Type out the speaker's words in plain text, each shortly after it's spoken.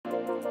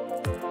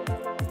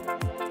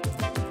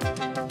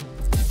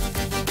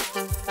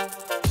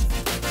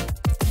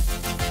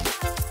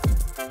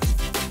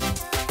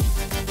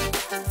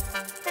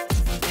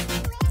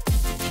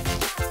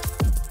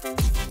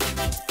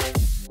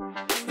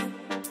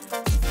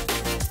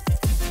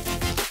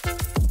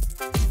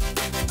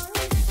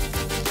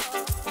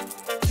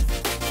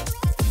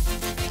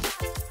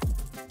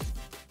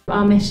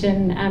Our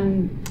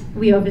mission,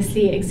 we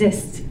obviously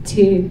exist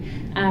to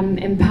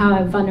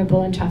empower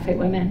vulnerable and trafficked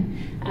women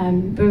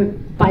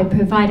by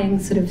providing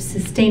sort of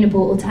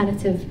sustainable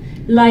alternative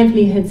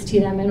livelihoods to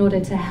them in order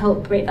to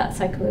help break that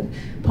cycle of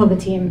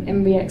poverty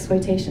and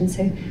re-exploitation.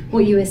 So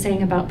what you were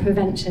saying about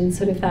prevention,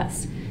 sort of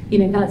that's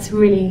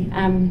really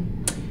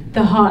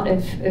the heart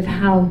of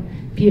how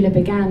Beulah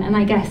began. And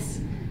I guess,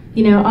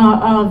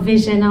 our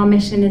vision, our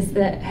mission is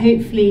that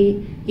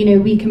hopefully,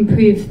 we can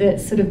prove that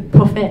sort of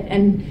profit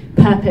and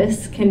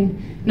purpose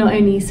can not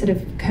only sort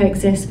of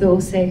coexist, but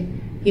also,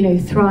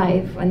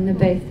 thrive when the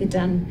both are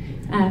done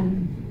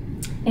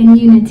in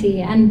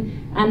unity,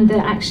 and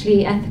that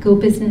actually ethical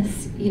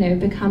business,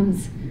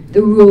 becomes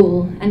the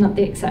rule and not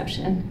the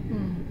exception.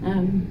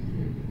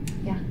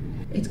 Yeah.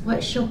 It's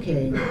quite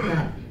shocking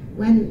that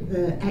when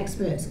the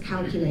experts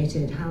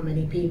calculated how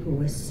many people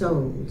were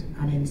sold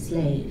and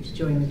enslaved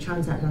during the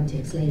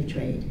transatlantic slave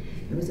trade,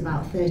 it was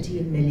about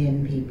 13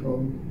 million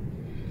people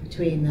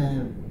between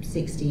the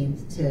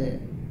 16th to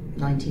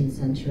 19th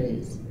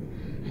centuries.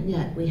 And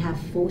yet we have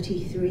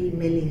 43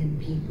 million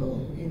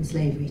people in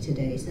slavery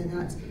today. So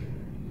that's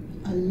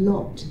a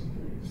lot,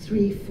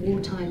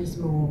 3-4 times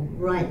more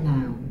right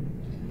now.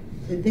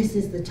 So this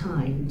is the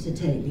time to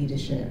take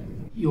leadership.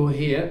 You're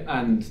here,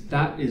 and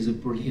that is a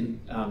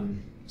brilliant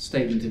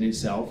statement in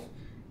itself.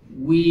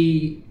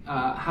 We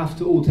have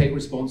to all take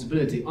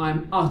responsibility.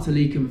 I'm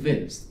utterly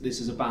convinced this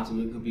is a battle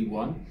that could be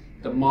won,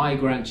 that my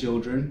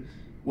grandchildren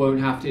won't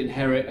have to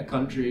inherit a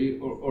country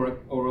or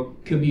a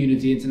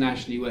community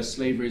internationally where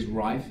slavery is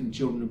rife and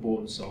children are bought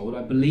and sold.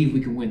 I believe we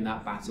can win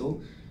that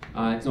battle.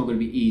 It's not going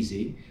to be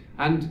easy.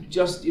 And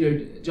just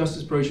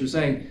as Parosha was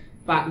saying,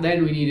 back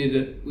then we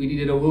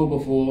needed a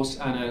Wilberforce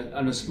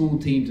and a small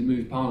team to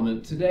move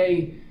Parliament.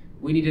 Today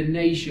we need a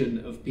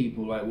nation of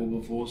people like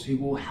Wilberforce who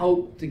will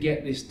help to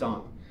get this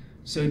done.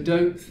 So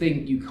don't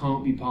think you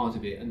can't be part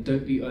of it, and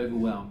don't be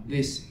overwhelmed.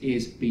 This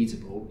is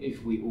beatable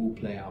if we all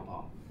play our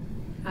part.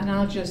 And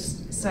I'll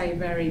just say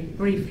very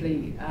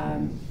briefly,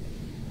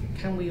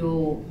 can we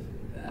all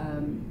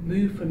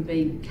move from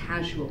being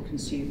casual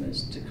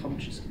consumers to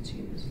conscious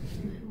consumers?